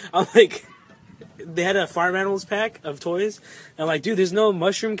them. I'm like, they had a farm animals pack of toys. And I'm like, dude, there's no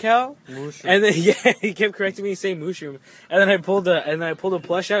mushroom cow. Mushroom. And then he kept correcting me, saying mushroom. And then I pulled a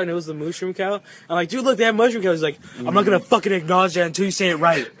plush out, and it was the mushroom cow. I'm like, dude, look, they have mushroom cow. He's like, I'm not gonna fucking acknowledge that until you say it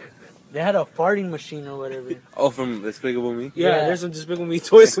right. They had a farting machine or whatever. Oh, from Despicable Me? Yeah, Yeah. there's some Despicable Me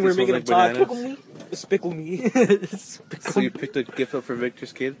toys, and Like we're this making one, them like talk. bananas? Despicable Me. So you picked a gift up for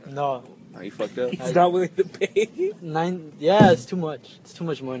Victor's kid? No. Oh, you fucked up? He's not willing to pay. Yeah, it's too much. It's too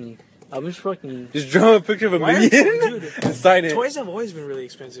much money. I'm just fucking... Just draw a picture of a Why are minion dude, and sign it. toys have always been really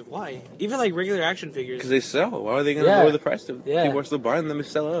expensive. Why? Even like regular action figures. Because they sell. Why are they going to Yeah. lower the price of Yeah. People are still buying them to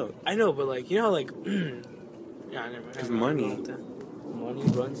sell out. I know, but like, you know how like... yeah, never mind. 'Cause I don't know money. about that. Money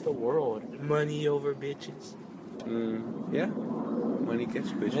runs the world. Money over bitches. Yeah. Money gets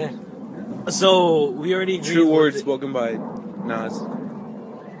bitches. Yeah. So, we already agreed True with words it. spoken by Nas.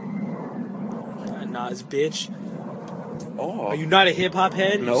 Nas, bitch. Oh. Are you not a hip hop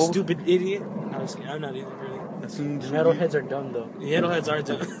head? No. You stupid idiot. No, I'm just kidding. I'm not either, really. Metalheads are dumb though. Metalheads are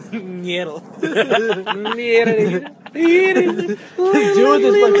done. Metal. Dude, this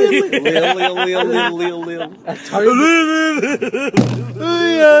fucking... Lil. At Target,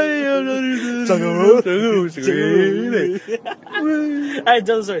 Alright,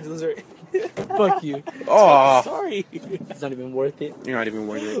 tell the story. fuck you. Oh. Sorry. It's not even worth it. You're not even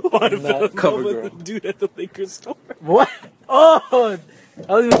worth it. What I'm not about cover the girl. dude at the liquor store? What? Oh!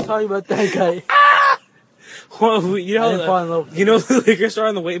 I was even talking about that guy. Well, you I didn't know, fall in love with you know the liquor store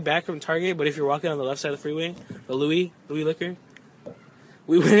on the way back from Target, but if you're walking on the left side of the freeway, the Louis Liquor.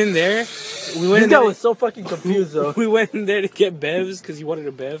 We went in there. We went This in guy there. was so fucking confused though. We went in there to get bevs because he wanted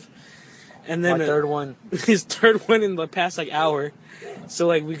a bev, and then My third one. his third one in the past like hour. So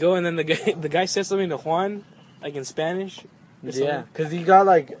like we go and then the guy says something to Juan, like in Spanish. or Yeah, because he got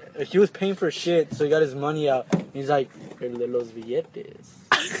like, he was paying for shit, so he got his money out. He's like, el de los billetes.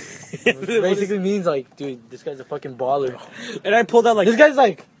 something. Basically means like, dude, this guy's a fucking baller. And I pulled out like This guy's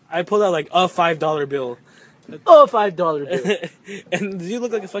like, a $5 bill. oh, $5 bill. And you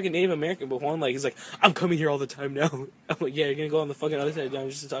look like a fucking Native American, but Juan like he's like, I'm coming here all the time now. I'm like, yeah, you're gonna go on the fucking other side of town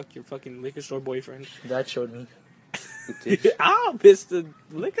just to talk to your fucking liquor store boyfriend. That showed me. Ah, Mr.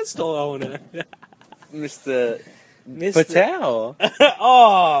 Liquor Store owner. Mr. Mr. Patel.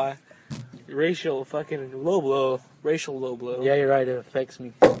 Oh, racial fucking low blow. Racial low blow. Yeah, you're right, it affects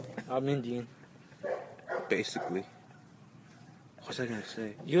me. I'm Indian. Basically. What was I going to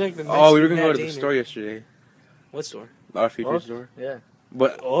say? You like the Oh, we were Mexican going to go to Matt the Damon. store yesterday. What store? Our Future Oh. store. Yeah.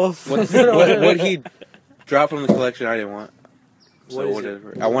 But Oh, what he dropped from the collection, I didn't want. So What is it?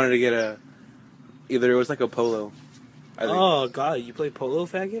 whatever. I wanted to get either it was like a polo. I think. Oh god, you play polo,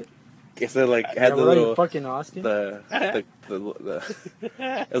 faggot? It said like had the What are you, little fucking Austin? the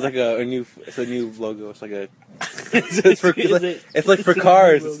it was like a new logo. It's like a it's like for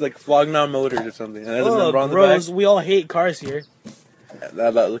cars. It's like Flognon Motors or something. And it has a number on the bros, back. we all hate cars here.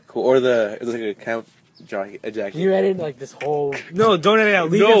 That looked cool. Or it was like a count jacket. You edited like this whole. No, don't edit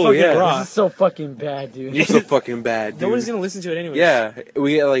out. Leave No, it fucking yeah. raw. This is so fucking bad, dude. You're so fucking bad, dude. Nobody's gonna listen to it anyway. Yeah,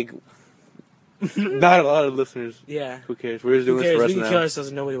 we get like not a lot of listeners. Yeah. Who cares? We're just Who doing cares? this We for can us kill now. ourselves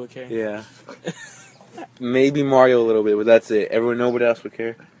and nobody would care. Yeah. Maybe Mario a little bit, but that's it. Everyone, nobody else would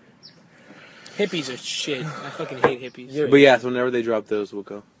care. Hippies are shit. I fucking hate hippies. You're- But yeah, so whenever they drop those, we'll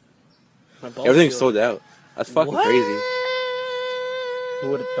go. My balls Everything's feel- sold out. That's fucking What? crazy. Who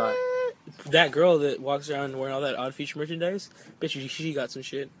would have thought? That girl that walks around wearing all that Odd Feature merchandise, bitch, she got some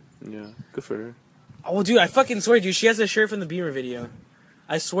shit. Yeah, good for her. Oh, dude, I fucking swear, dude, she has a shirt from the Beamer video.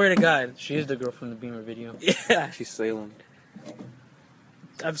 I swear to God. She is the girl from the Beamer video. Yeah. She's sailing.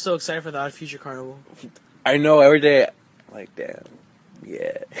 I'm so excited for the Odd Future Carnival. I know every day. Like, damn.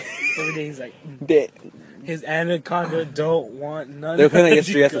 Yeah. Every day he's like, Damn. his anaconda don't want none. They were playing of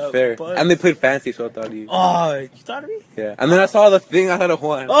yesterday at the your fair, butt. and they played fancy, so I thought of you. Oh, you thought of me? Yeah. And then I saw the thing. I thought of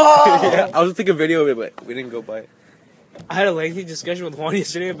one. Oh! Yeah, I was gonna take a video of it, but we didn't go by it. I had a lengthy discussion with Juan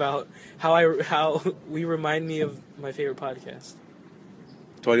yesterday about how we remind me of my favorite podcast.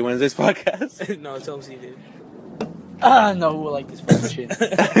 20 Wednesdays podcast. No, tell him Steve did. No, who will like this fucking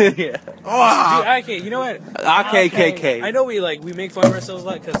shit? Yeah. Dude, okay, you know what? KKK. I know we make fun of ourselves a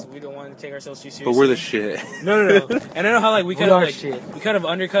lot because we don't want to take ourselves too seriously. But we're the shit. No. And I know how like we We kind of are like shit. we kind of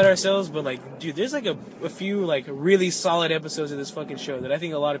undercut ourselves, but like, dude, there's like a few like really solid episodes of this fucking show that I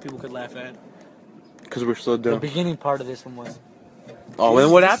think a lot of people could laugh at. Because we're so The dumb. beginning part of this one was. Oh,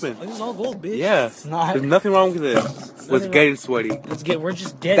 then what happened? This is all gold, bitch. Yeah. It's not. There's nothing wrong with it. With wrong. getting sweaty. We're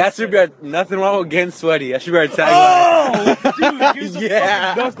just dead. That should be our, nothing wrong with getting sweaty. That should be our tagline. Oh, dude, here's some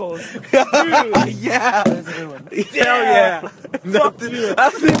Yeah. fucking knuckles. Yeah. That's a good one. Hell yeah. Nothing,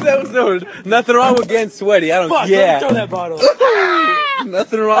 that's the episode. Nothing wrong with getting sweaty. I don't Fuck, yeah. let me throw that bottle.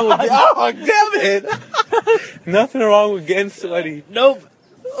 Nothing wrong with getting, oh, damn it. Nothing wrong with getting sweaty. Nope.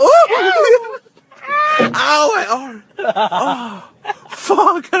 Ow, my arm. Oh,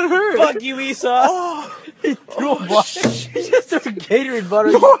 fuck, that hurt. Fuck you, Esau. Oh, Threw a bottle. He just threw a Gatorade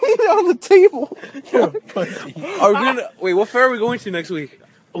bottle. on the table. You're a pussy. Are we gonna, wait, what fair are we going to next week?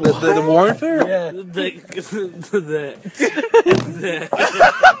 The Warren Fair? Yeah.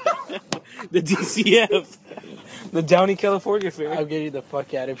 The DCF. The Downey, California Fair. I'm getting the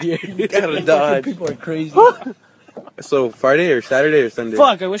fuck out of here. Gotta dodge. People are crazy. So Friday or Saturday or Sunday?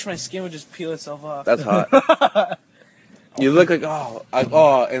 Fuck, I wish my skin would just peel itself off. That's hot. You look like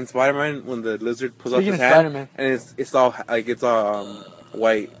in Spider-Man when the lizard pulls Speaking off his of hand Spider-Man. and it's all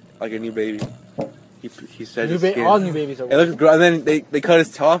white like a new baby. He said his skin. All new babies are It looks and then they cut his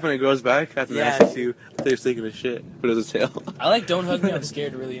tail off and it grows back. That's Yeah. nasty too. They're taking a shit, but it was a tail. I like Don't Hug Me, I'm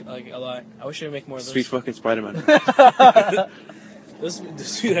Scared really, like, a lot. I wish I would make more of those. Sweet fucking Spider-Man. Dude, have you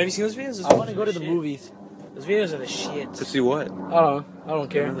seen those videos? Those I want to go to the shit. movies. Those videos are the shit. To see what? I don't know. I don't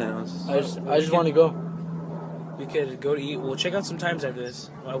care. Nothing else. I just want to go. We could go to eat. We'll check out some times after this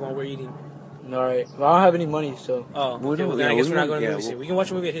while we're eating. All right. Well, I don't have any money, so Oh, We'll okay, do- well, then yeah, I guess we'll we're not do- going to yeah, movies. we'll- We can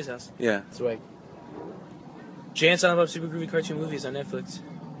watch a movie at his house. Yeah. it's like Jay and Silent Bob Super Groovy Cartoon Movies on Netflix.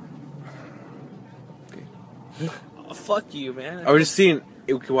 Oh, fuck you, man. I was just seeing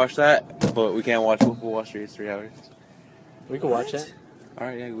we could watch that, but we can't watch Wolf of Wall Street. It's 3 hours. we could watch it. All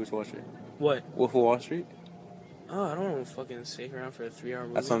right, yeah, we should watch it. What? Wolf of Wall Street. Oh, I don't want to fucking stick around for a 3-hour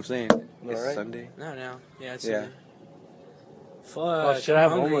movie. That's what I'm saying. It's Alright. Sunday. Not now. Yeah, it's Yeah. Sunday. Fuck. shit, I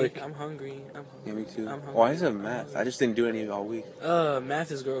have hungry. homework. I'm hungry. Yeah, me too. I'm hungry. Why is it math? I just didn't do any all week.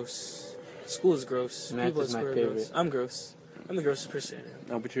 Math is gross. School is gross. Math People is at my school are favorite. gross. I'm gross. I'm the grossest person I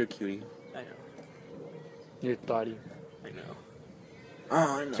know. No, but you're a cutie. I know. You're thoughty. I know.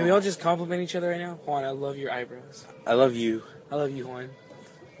 Oh, I know. Can we all just compliment each other right now? Juan, I love your eyebrows. I love you. I love you, Juan.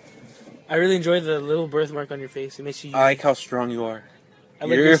 I really enjoyed the little birthmark on your face. It makes you. I like how strong you are. I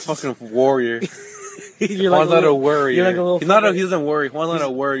like You're a this- fucking warrior. You're Juan's like not a little, warrior. You're like a little. He's not. fucking- He doesn't worry. Juan's not a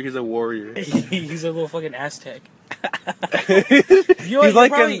warrior. He's a warrior. He's a little fucking Aztec. He's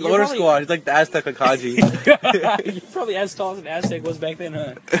like probably- in you're Loader probably- Squad. He's like the Aztec Akaji. You're probably as tall as an Aztec was back then,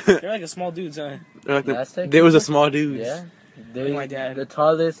 huh? You're like a small dude, son. They're like Aztec? there was a small dude. Yeah. Like my dad. The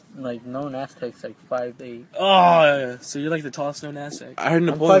tallest, like, known Aztec's like 5'8". Oh, so you're like the tallest known Aztec. I heard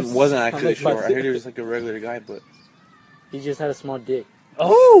Napoleon five- wasn't I'm actually like short. I 5'6". heard he was like a regular guy, but He just had a small dick.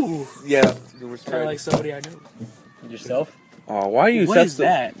 Oh, Yeah. We're kind spread. of like somebody I know. Yourself? Oh, why are you What such is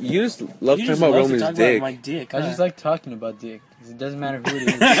that? You just love You talking just about love to Roman's talk dick. about my dick. I huh? just like talking about dick. 'Cause it doesn't matter who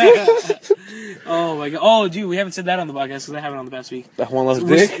it is. Oh my god. Oh, dude, we haven't said that on the podcast because I haven't on the past week. That one loves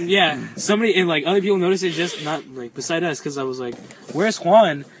We're- dick? Yeah, somebody and like other people noticed it, just not like beside us, because I was like, "Where's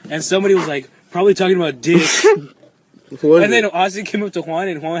Juan?" And somebody was like, probably talking about dick. What And is then it? Austin came up to Juan,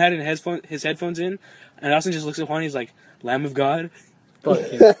 and Juan had his headphones in, and Austin just looks at Juan, and he's like, "Lamb of God." Fuck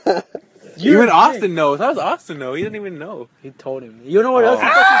him. Even Austin knows. How does Austin know? He didn't even know. He told him. You know what else he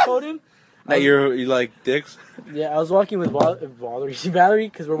fucking told him? That you like dicks? Yeah, I was walking with Valerie,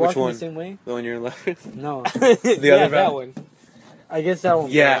 because we're Which walking one? the same way. The one you're in love with? No, The Yeah, other that Val? one. I guess that one.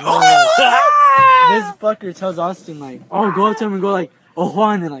 Yeah. No, this fucker tells Austin like, "Oh, go up to him and go like, oh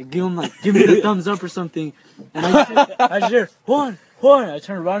Juan," and like give me the thumbs up or something. And I just hear Juan. I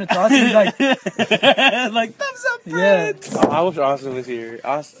turn around and to Austin, he's like, Like thumbs up. yeah, Oh, I wish Austin was here.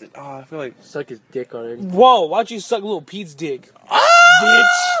 Austin. Oh, I feel like. suck his dick already. Whoa! Why don't you suck little Pete's dick, Ah!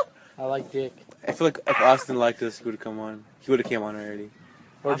 bitch? I like dick. I feel like if Austin liked us, he would have come on. He would have came on already.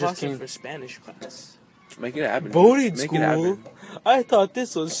 Or I've just asked him came. for Spanish class. Make it happen. Boating Make school. it happen. I thought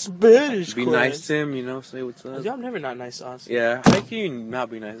this was Spanish Be class. nice to him, you know, say what's up. I'm never not nice to Austin. Yeah, how can you not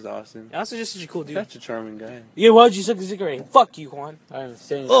be nice to Austin? Austin's just such a cool dude. Such a charming guy. Yeah, why'd you suck his dick already? Fuck you, Juan. I didn't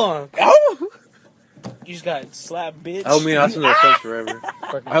say anything. Oh, you just got slapped, bitch. I hope me and Austin are friends forever.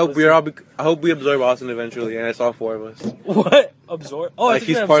 Fucking I hope pussy. I hope we absorb Austin eventually, and it's all four of us. What? Absorb? Oh, I Like think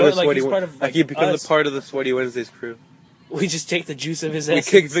he's that part of absorb- the sweaty. he's part of, Like he becomes us. a part of the Sweaty Wednesdays crew. We just take the juice of his We essence.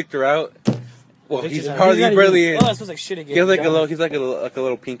 kick Victor out. Well, Victor's he's not- hardly he's not barely Oh, in. that smells like shit again. He has like a Dumb. little. He's like a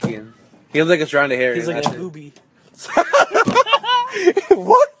little pinky in. He has like a strand of hair. He's in, like a that's it. booby.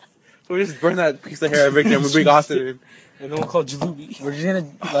 What? So we just burn that piece of hair at Victor and we bring Austin in. And then we'll call Jalubi. We're just gonna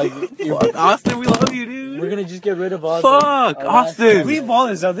like, Austin, we love you, dude. we're gonna just get rid of all. Fuck, the- our last- Austin. We ball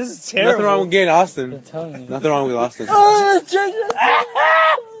this out. This is terrible. Nothing wrong with getting Austin. I'm telling you. Nothing wrong with Austin.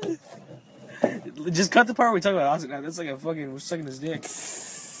 Just cut the part where we talk about Austin. Now that's like a fucking. We're sucking his dick.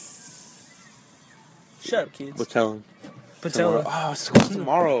 Shut up, kids. We'll tell him. Patella. Oh, school's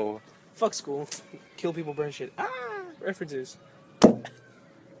tomorrow. Fuck school. Kill people, burn shit. References.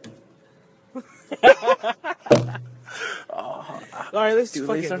 Alright, let's Dude,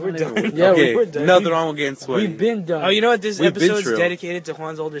 fucking. they start We're from done. Yeah, okay, we're done. nothing wrong with getting sweaty. We've been done. Oh, you know what? This We've been episode is true. dedicated to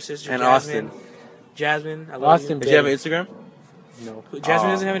Juan's older sister, And Jasmine. Austin. Jasmine, I love Austin, Does she have an Instagram? No, you.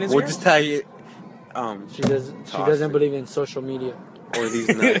 Jasmine doesn't have an Instagram? We'll just tag it. she does. She Austin. doesn't believe in social media. Or these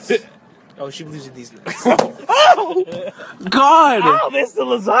nuts. Oh, she believes in these nuts. God! Oh, that's the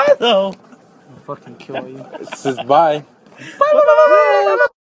lasagna, though. I'll fucking kill you. It says bye. Bye.